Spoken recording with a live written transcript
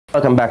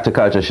Welcome back to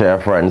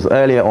CultureShare, friends.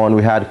 Earlier on,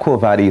 we had Quo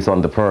Vadis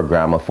on the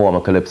program, a former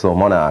Calypso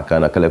monarch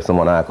and a Calypso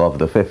monarch of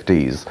the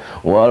 50s.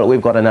 Well,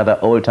 we've got another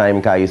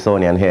old-time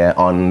Calypsonian here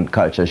on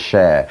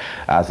CultureShare.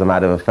 As a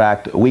matter of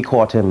fact, we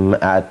caught him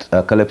at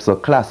a Calypso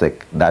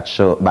Classic. That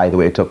show, by the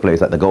way, took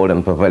place at the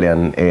Golden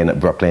Pavilion in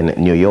Brooklyn,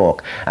 New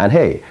York. And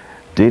hey,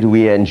 did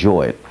we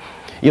enjoy it?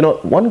 You know,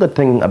 one good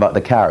thing about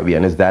the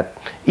Caribbean is that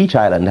each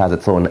island has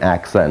its own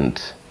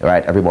accent,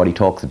 right? Everybody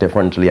talks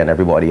differently and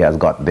everybody has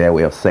got their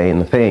way of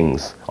saying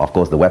things. Of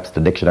course, the Webster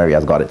Dictionary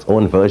has got its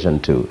own version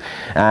too.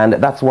 And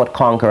that's what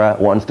Conqueror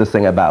wants to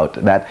sing about,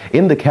 that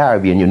in the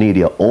Caribbean you need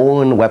your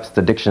own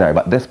Webster Dictionary,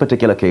 but this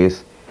particular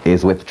case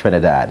is with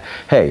Trinidad.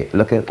 Hey,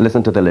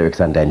 listen to the lyrics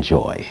and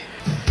enjoy.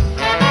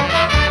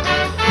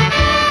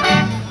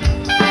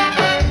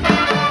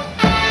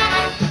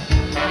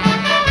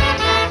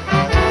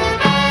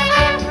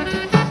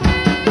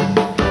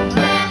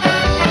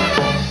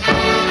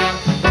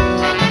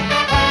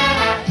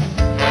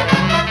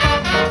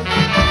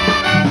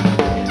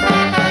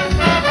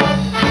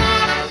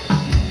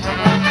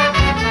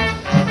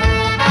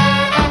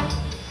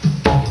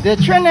 The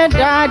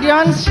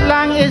Trinidadian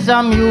slang is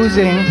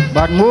amusing,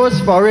 but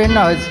most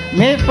foreigners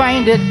may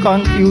find it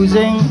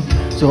confusing.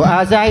 So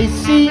as I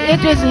see,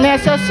 it is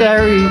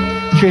necessary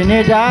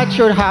Trinidad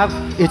should have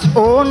its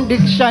own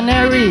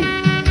dictionary.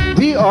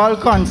 We all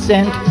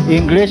consent,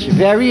 English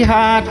very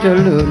hard to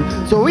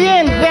learn. So we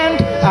invent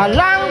a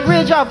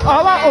language of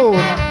our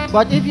own.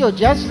 But if you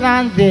just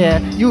land there,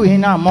 you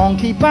in a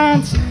monkey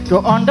pants. To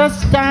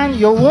understand,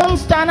 you won't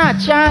stand a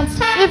chance.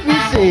 If we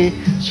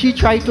say, she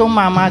tried to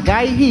mama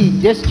guy he,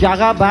 this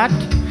jagabat,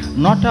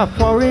 not a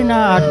foreigner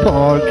at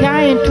all,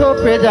 can't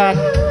interpret that.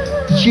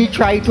 She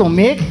tried to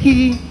make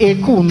he a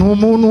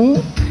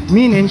kunumunu,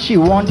 meaning she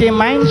want a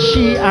man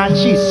she and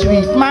she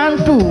sweet man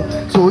too.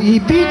 So he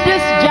beat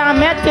this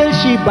jamet till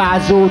she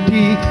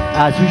bazodi.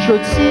 As you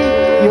should see,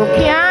 you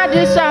can't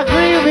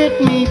disagree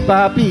with me,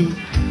 papi.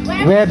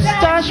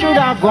 Webster should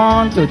have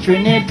gone to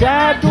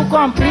Trinidad to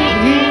complete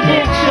the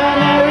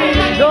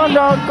dictionary. Don't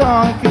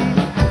conquer.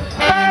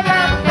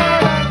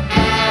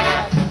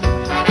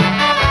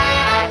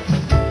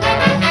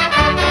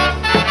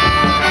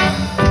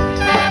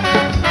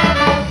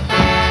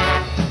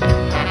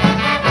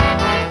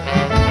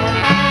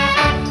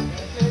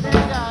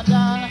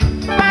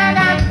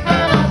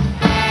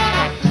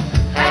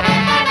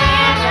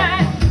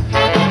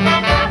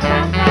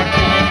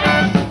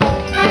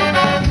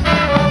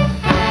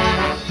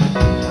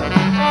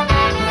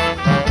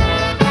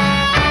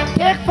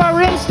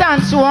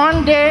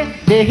 One day,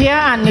 they hear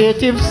a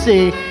native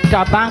say,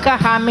 Tabanka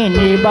ha me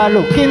neighbor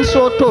looking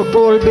so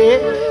total be.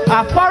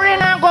 A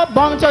foreigner go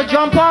bound to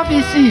jump off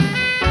his seat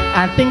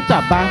and think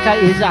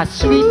Tabanka is a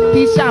sweet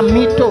piece of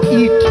meat to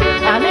eat.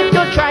 And if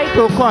you try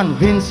to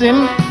convince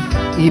him,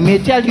 he may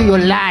tell you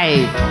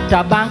lie.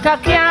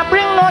 Tabanka can't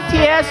bring no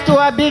tears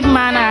to a big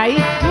man eye.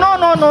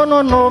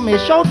 No, may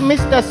shout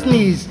Mr.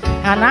 Sneeze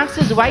and ask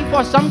his wife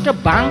for some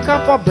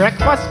Tabanka for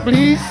breakfast,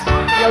 please.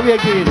 Here we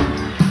again.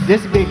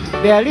 This big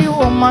belly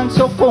woman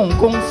so kong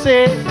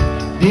say,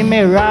 the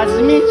me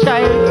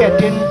child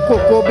getting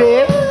cocoa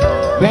bay.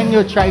 When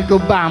you try to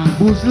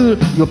bamboozle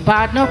your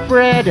partner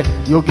Fred,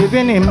 you're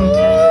giving him a 6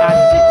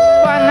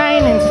 for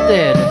 9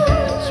 instead.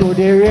 So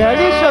they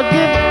really should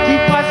give the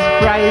first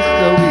prize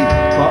the week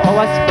for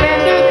our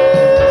splendid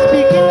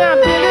speaking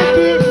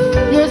ability.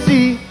 You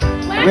see,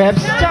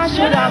 Webster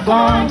should have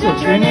gone to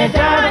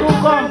Trinidad to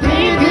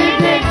complete the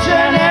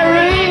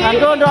dictionary. And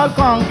don't all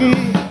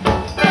conky.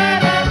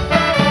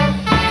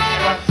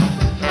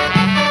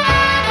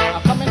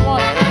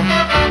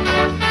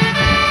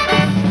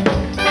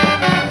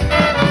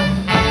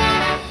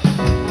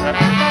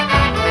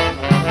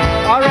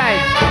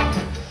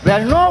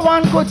 Well, no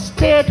one could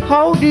state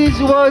how these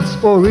words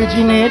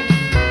originate,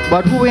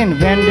 but who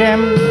invent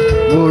them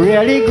were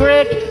really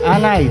great.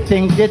 And I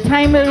think the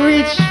time will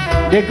reach,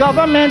 the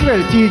government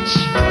will teach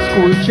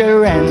school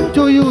children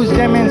to use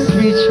them in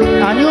speech.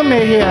 And you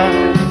may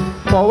hear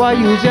power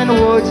using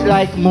words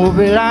like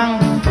movilang,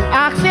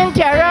 asking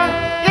terror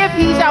if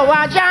he's a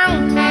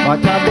wajang,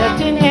 but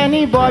betting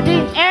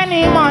anybody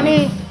any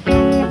money.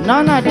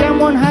 None of them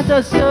won't have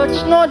to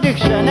search no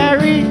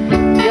dictionary.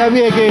 Here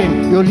we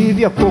again, you leave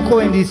your cocoa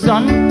in the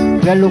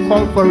sun, well look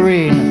out for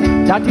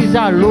rain. That is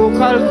a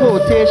local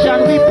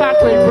quotation we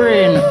pack with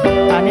brain.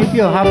 And if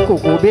you have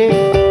cocoa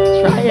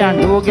bay, try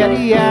and don't get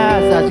the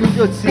ass. As you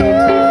should see, we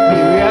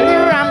really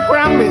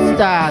ram with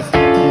stars.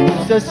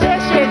 So say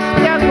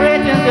Shakespeare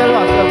great in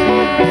philosophy.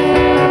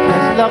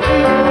 Just lucky,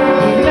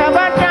 he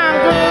never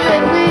drank with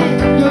we.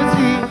 You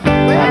see,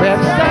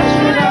 Webster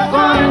should have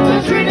gone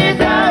to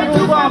Trinidad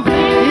to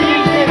complete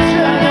the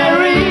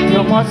dictionary.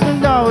 You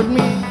mustn't doubt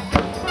me.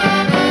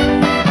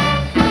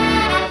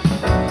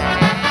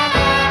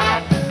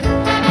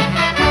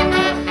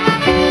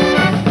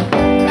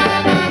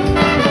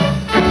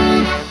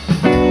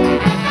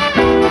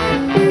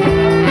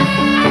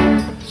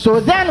 So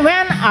then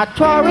when a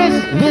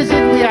tourist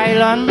visit the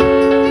island,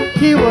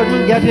 he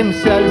wouldn't get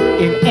himself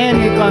in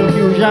any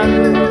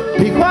confusion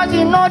because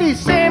he know the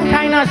same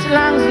kind of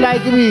slangs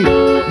like we,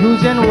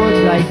 using words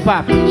like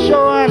papi,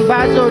 show and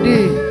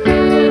bazodi.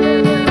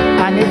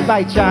 And if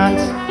by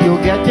chance you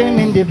get him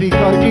in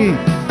difficulty,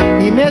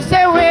 he may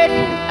say wait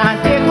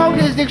and take out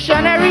his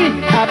dictionary.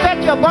 I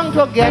bet you're going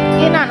to get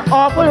in an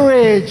awful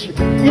rage.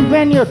 If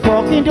when you're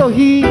talking to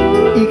he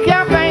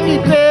can't find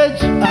the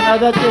page.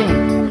 Another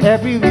thing,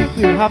 every week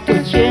we'll have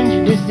to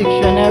change this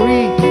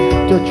dictionary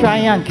to try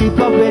and keep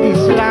up with the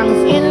slangs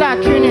in La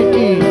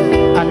Trinity.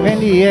 And when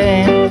the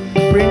end,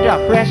 print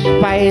a fresh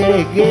file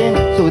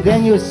again. So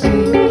then you see,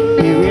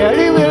 he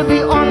really will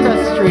be on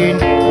the strain.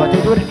 But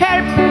it would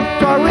help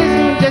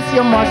tourism, this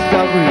you must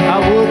agree. A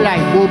word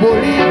like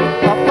boboli,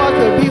 of course,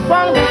 will be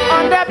found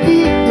on the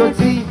beat, you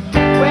see.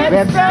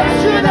 Where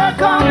friends should have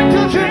come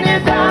to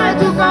Trinidad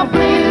to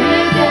complete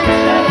the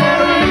dictionary.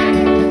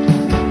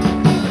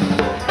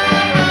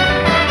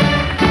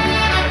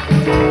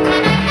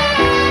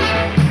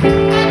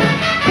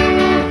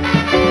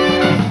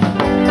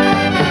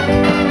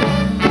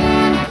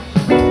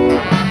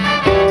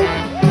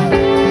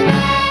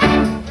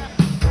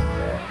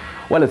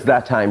 Well, it's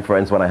that time,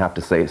 friends, when I have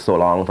to say so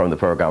long from the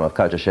program of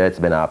CultureShare. It's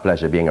been our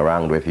pleasure being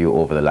around with you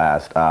over the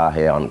last hour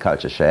here on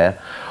CultureShare.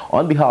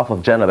 On behalf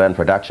of Gen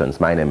Productions,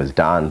 my name is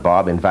Don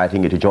Bobb,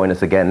 inviting you to join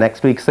us again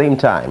next week, same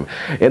time.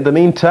 In the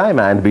meantime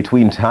and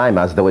between time,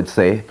 as they would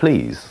say,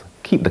 please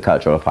keep the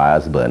cultural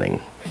fires burning.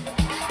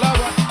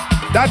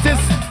 That is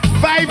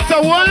 5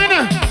 to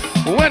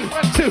 1. 1,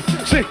 2,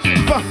 3,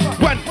 4.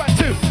 1,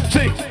 2,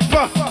 3,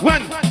 4.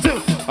 1,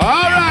 2.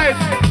 All right.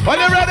 Are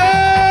you ready?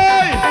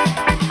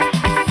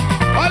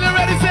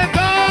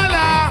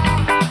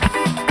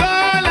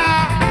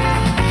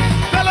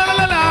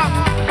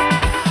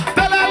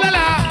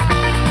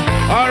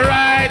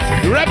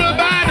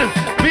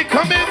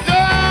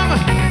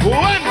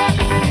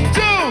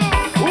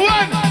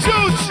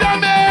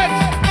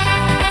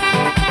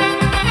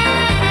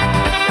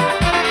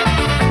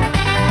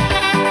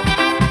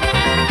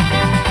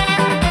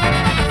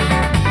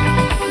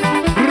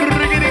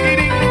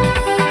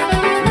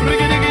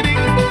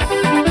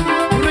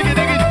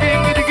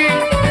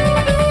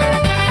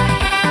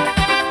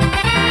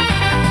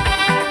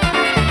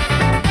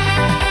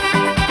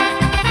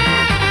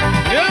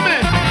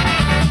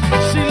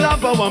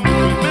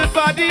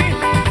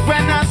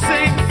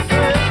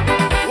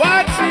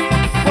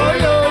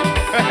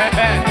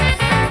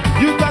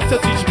 To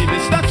teach me,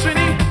 Mr.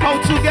 Trini,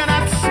 how to get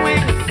that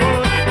swing.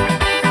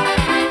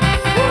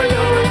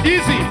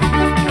 Easy.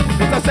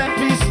 Put a cent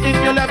piece in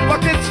your left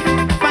pocket,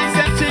 5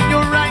 cents in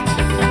your right,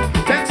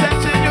 10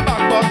 cents in your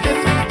back pocket,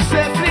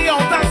 safely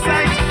out of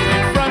sight.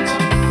 In front,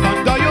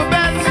 under your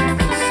belt,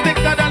 stick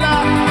a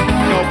dollar.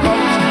 No count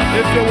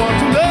if you want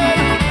to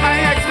learn.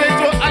 I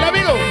explain to all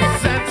amigos.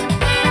 Cent,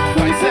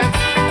 5 cents,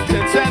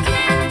 10 cents,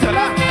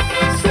 dollar,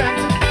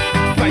 cent,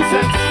 5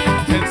 cents,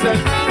 10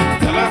 cents,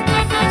 dollar,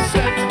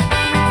 cent.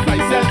 5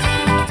 cents,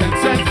 10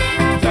 cents,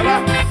 dollar,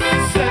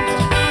 cent,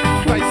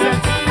 5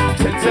 cents,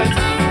 10 cents,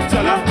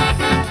 dollar.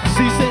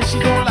 She says she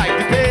don't like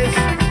the pace,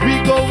 we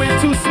going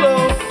too slow.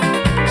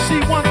 She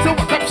wants to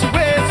walk up, she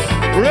waits,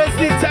 raise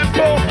the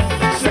tempo.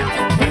 Cent,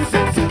 5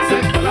 cents, 10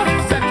 cents, dollar,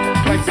 cent,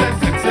 5 cents,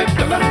 10 cents,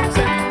 dollar,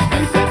 cent,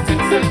 5 cents, 10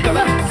 cents,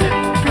 dollar, cent,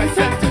 5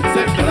 cents, 10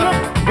 cents, dollar.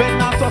 When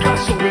I thought her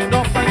showing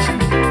off and she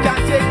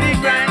can't take the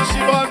grind, she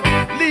won't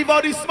leave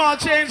all the small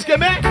change. Give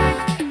me,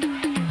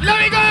 let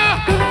me go.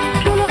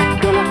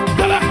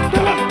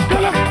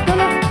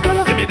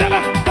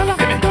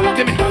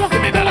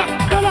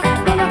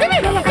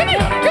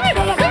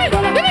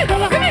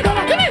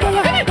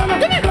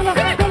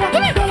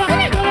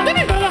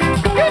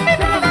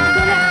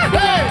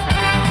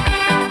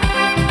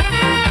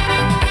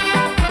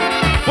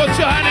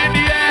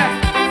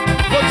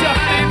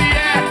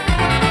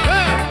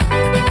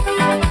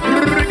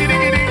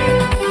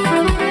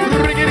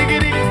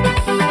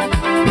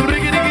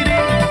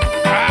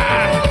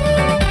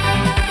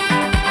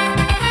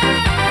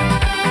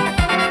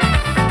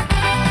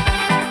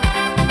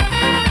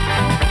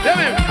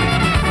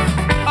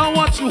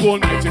 Whole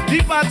night in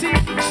the party,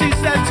 she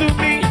said to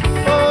me,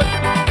 oh,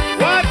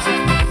 what?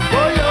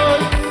 Oh, yo.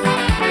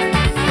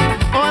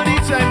 All the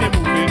time you're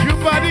moving your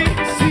body,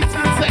 sweet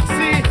and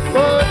sexy.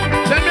 Oh,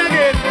 tell me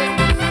again.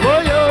 Oh,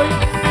 yo.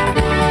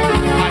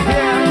 I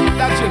hear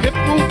that your hip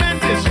movement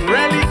is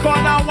really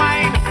called a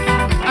wine.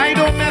 I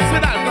don't mess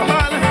with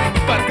alcohol,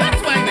 but that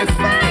wine is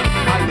fine.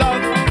 I love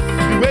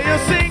the way you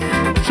sing,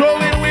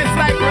 throwing waves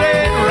like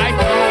rain right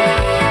now.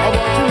 I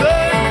want to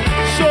learn,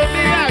 show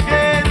me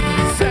again.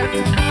 Set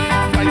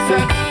 5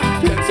 cents,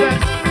 10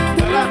 cents,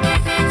 dollar,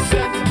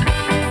 cent,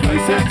 5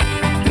 cents,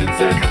 10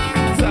 cents,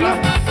 dollar,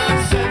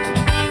 cent,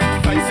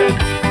 5 cents,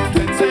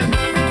 10 cents,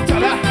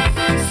 dollar,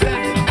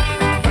 cent,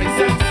 5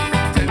 cents,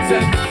 10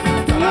 cents,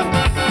 dollar.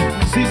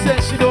 She says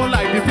she don't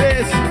like the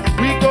pace,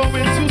 we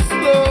going too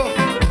slow.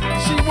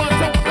 She wants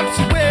to walk up,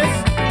 she waits,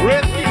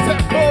 raise the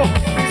tempo.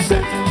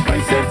 Cent,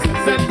 5 cents, 10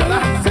 cents,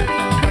 dollar, cent,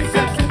 5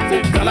 cents, 10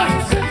 cents, dollar,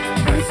 cent,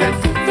 5 cents,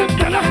 10 cents,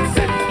 dollar,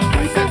 cent.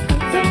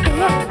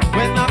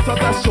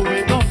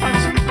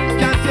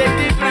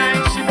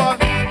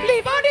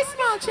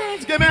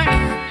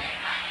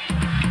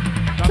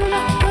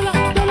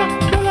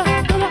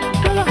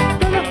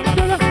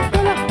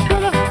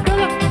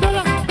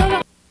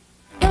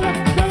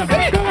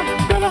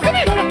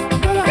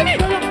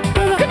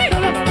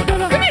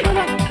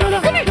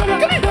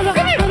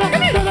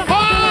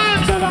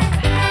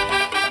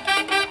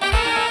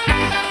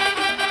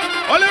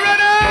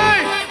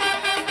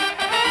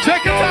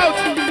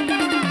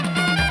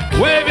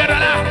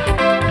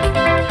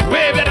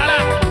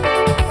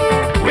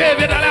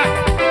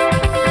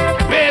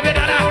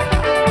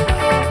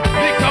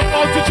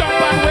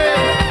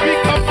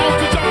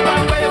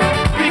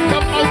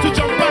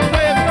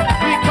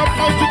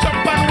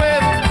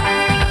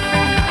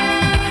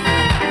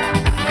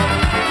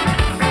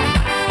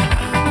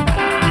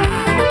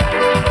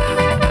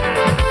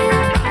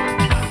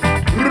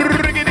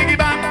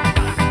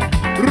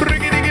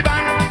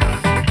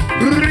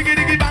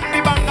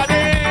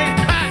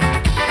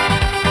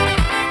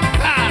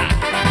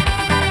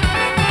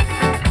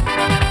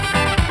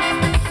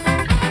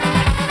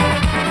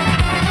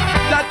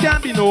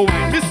 can be no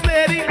wine. Miss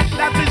Lady,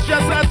 that is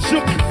just a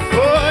joke.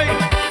 Oi,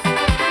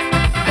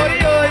 oi,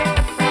 oi.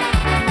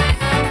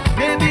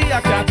 Maybe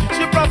I can't teach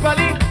you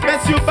properly.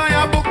 Best you buy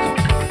a book.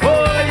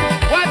 Oi,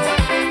 what?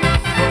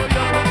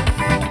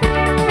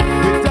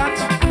 With that,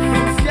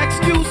 it's the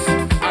excuse.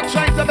 I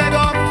tried to beg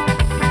off,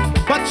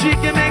 but she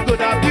gave me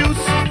good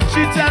abuse.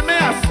 She tell me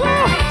I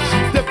saw. She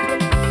dip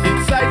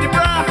inside the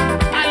bra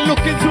and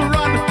looking to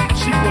run.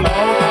 She pull out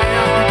my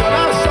hand, people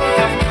are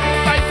shouting.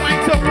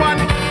 5.1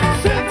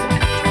 cent,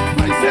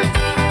 5 cent,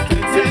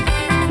 10 cent,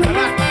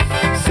 dollar,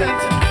 cent,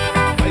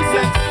 5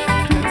 cent,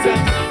 10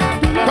 cent,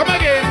 dollar. Come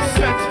again,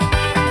 cent,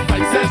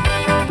 5 cent,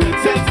 10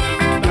 cent,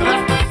 dollar,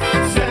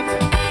 cent,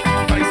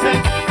 5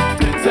 cent,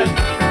 10 cent,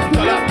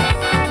 dollar.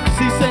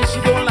 She says she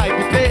don't like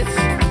the pace.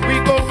 We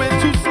going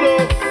too slow.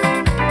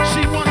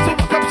 She wants to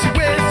walk up, she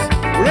waits.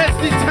 Raise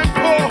the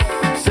tempo.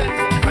 Cent,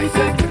 5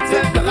 cent, 10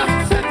 cent, dollar,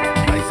 cent,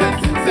 5 cent,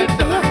 10 cent,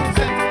 dollar,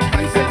 cent,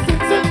 5 cent, 10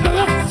 cent,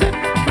 dollar, cent,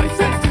 5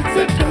 cent, 10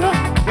 cent, dollar.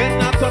 When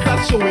I thought I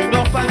showing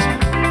off and she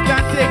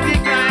can't take the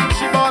grind,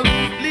 she ball.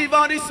 Leave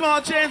all the small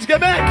change, get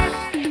back.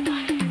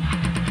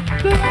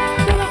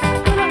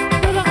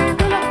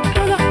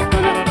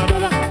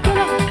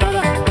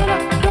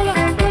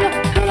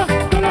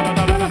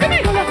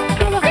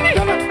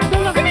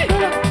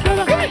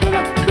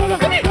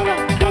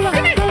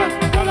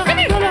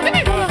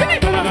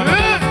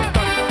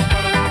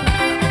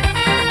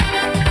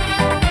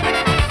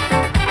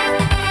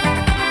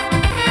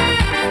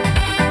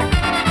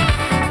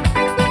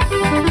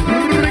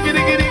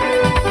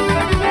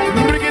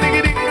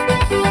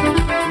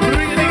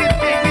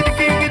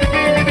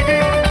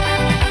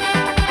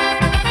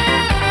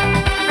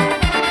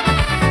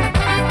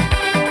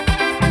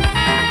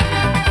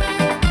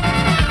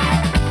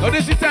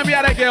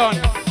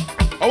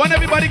 I want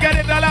everybody get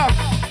 $1.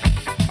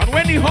 And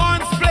when the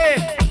horns play,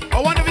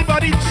 I want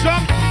everybody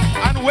jump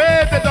and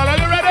wave the $1.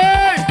 You ready?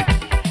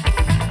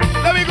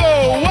 Let me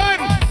go. 1,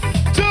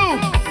 2,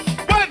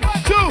 1,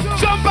 2,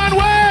 jump and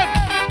wave.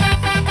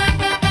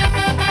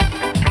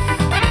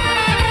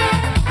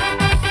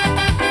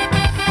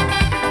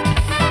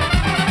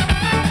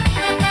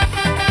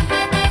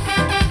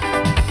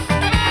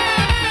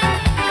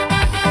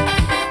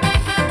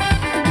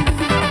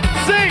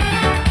 Sing.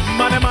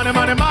 Money, money,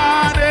 money,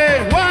 money.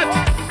 What?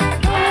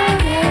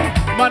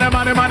 Money,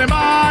 money, money,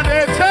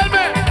 money. Tell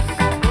me.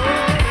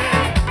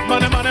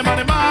 Money, money,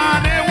 money,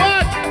 money.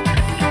 What?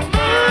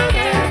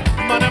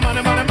 Money,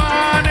 money, money,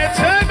 money.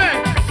 Tell me.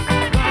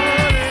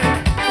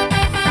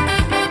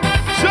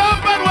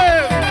 Jump and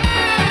wave.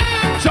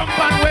 Jump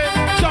and wave.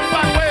 Jump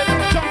and wave.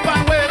 Jump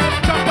and wave.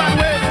 Jump and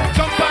wave.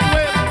 Jump and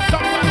wave.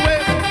 Jump and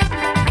wave.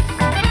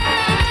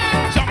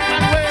 Jump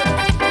and wave.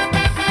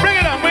 Bring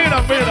it on, bring it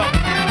on, bring it on.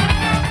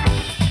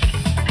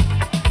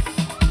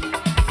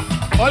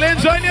 All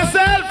enjoying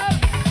yourself?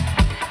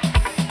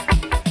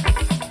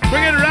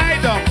 Bring it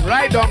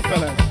right down,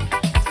 fellas.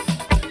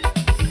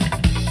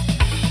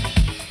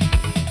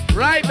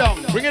 Right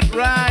down, bring it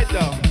right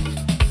down.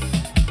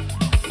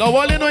 Now,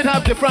 all you know, it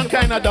have different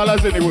kind of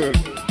dollars in the world.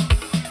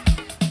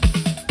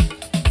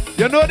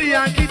 You know the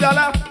Yankee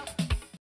dollar?